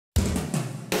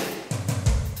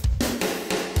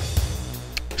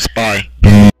Bye.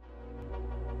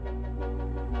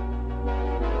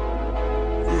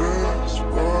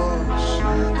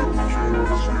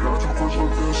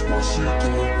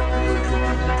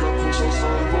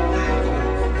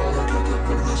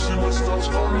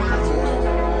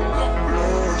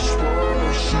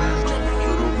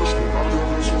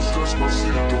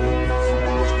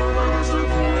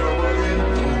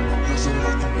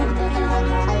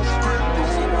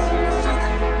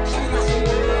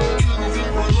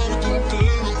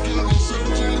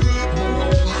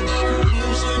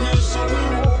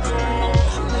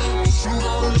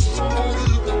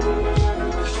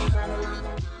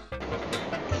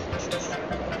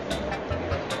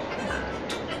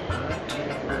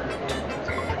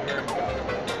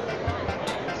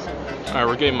 Alright,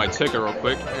 we're getting my ticket real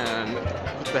quick, and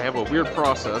they have a weird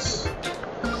process.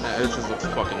 It just looks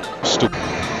fucking stupid.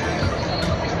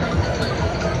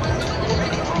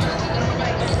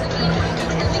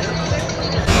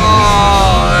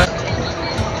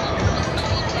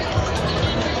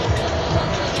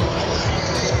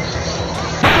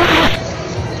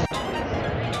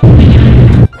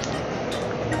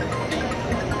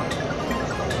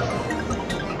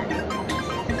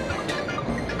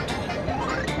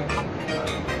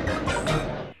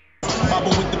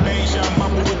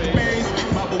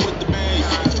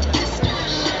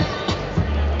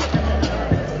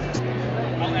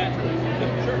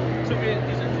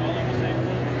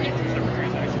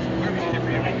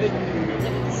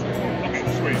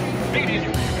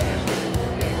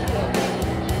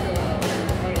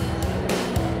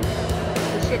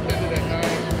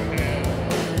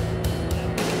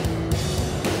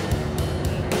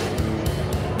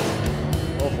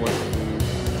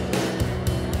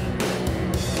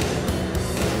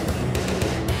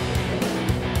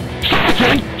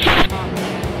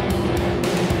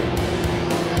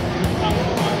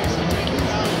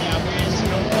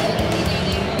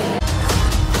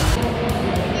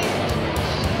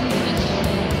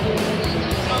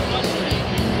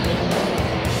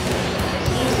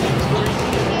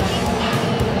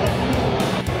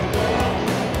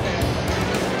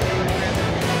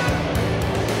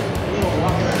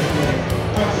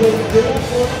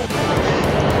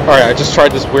 Alright, I just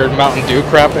tried this weird Mountain Dew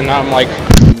crap, and now I'm like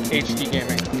HD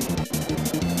gaming.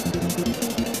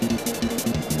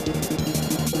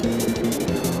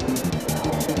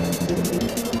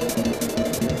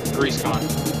 Grease-Con.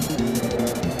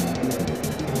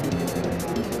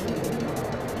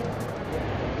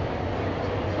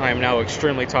 I am now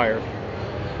extremely tired.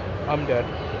 I'm dead.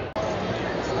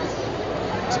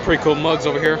 Some pretty cool mugs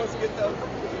over here.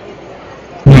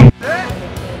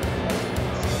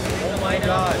 Oh my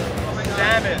god.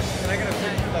 Damn it. Can I get a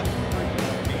picture of that?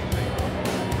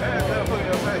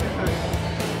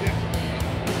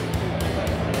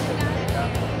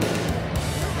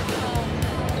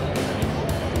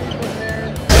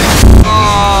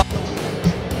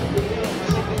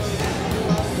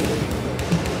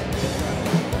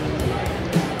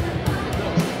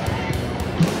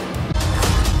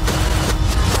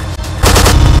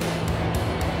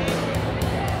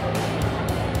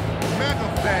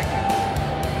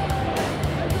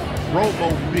 Robo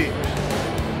bitch.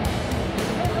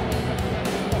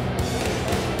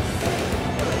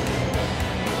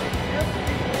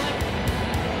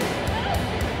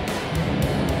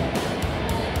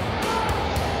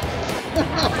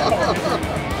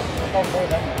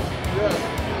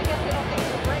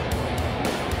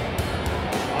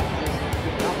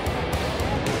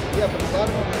 Yeah, but a lot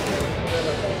of them are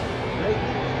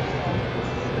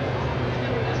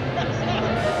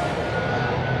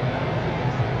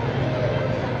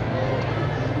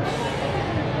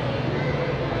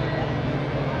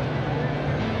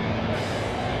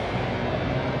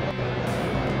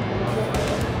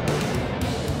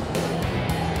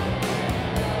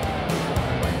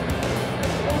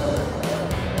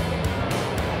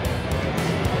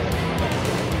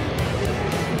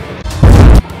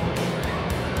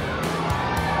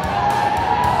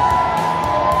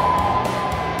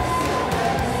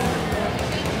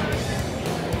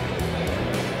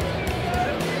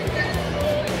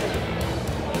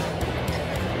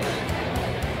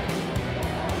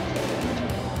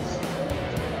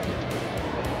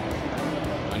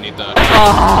need that.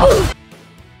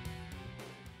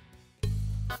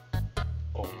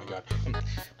 Oh my god.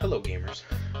 Hello gamers.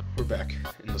 We're back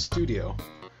in the studio.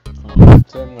 Today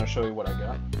I'm going to show you what I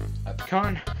got at the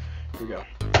con. Here we go.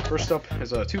 First up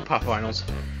is 2 pop vinyls.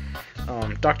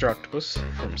 Dr. Octopus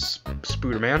from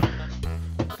Spooderman.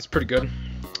 It's pretty good.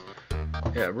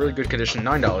 Yeah, really good condition.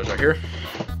 $9 right here.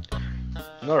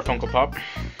 Another Funko Pop.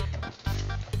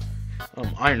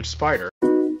 Iron Spider.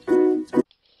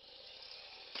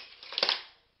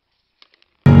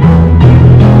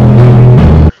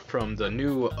 from the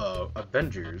new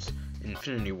Avengers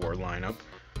Infinity War lineup.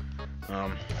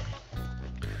 I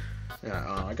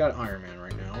got Iron Man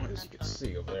right now, as you can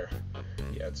see over there.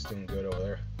 Yeah, it's doing good over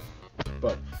there.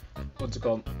 But what's it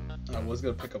called? I was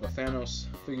gonna pick up a Thanos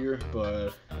figure,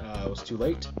 but it was too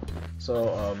late.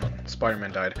 So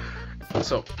Spider-Man died.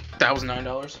 So that was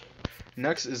 $9.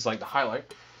 Next is like the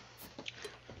highlight.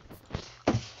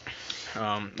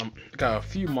 Got a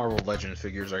few Marvel Legends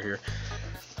figures right here.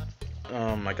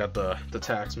 I got the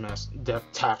Taskmaster.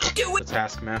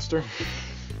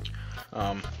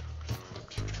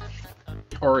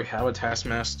 Already have a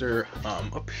Taskmaster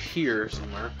up here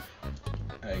somewhere.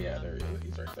 Yeah, there he is.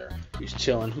 He's right there. He's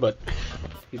chilling, but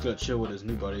he's gonna chill with his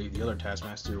new buddy, the other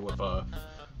Taskmaster with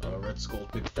Red Skull's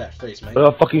big fat face, man.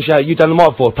 Oh, fucking shout, you done the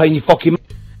mic for playing your fucking.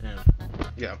 And,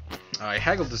 yeah, I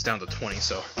haggled this down to 20,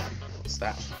 so what's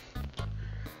that?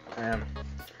 And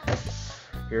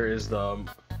here is the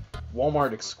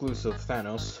Walmart exclusive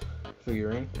Thanos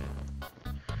figurine.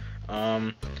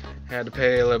 Had to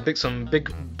pay some big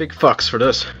fucks for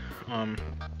this.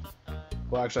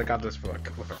 Well, actually, I got this for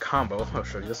with a combo. I'll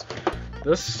show you this.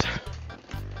 This,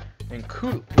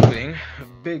 including a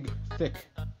big, thick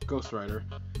Ghost Rider,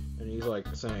 and he's like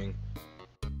saying,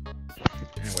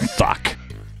 anyway. Fuck.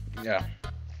 Yeah.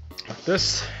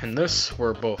 This and this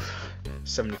were both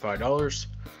 $75.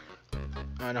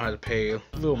 I know I had to pay a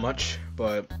little much,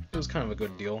 but it was kind of a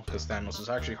good deal because Thanos is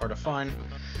actually hard to find.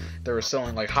 They were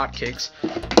selling like hotcakes.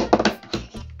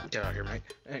 Get out of here, mate.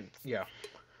 And yeah.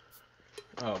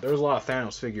 Oh, there was a lot of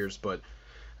Thanos figures, but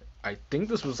I think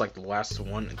this was like the last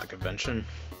one at the convention.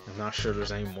 I'm not sure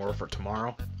there's any more for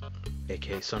tomorrow,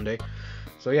 aka Sunday.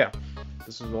 So yeah,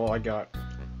 this is all I got.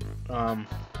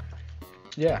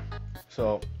 Yeah.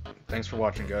 So thanks for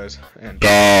watching, guys, and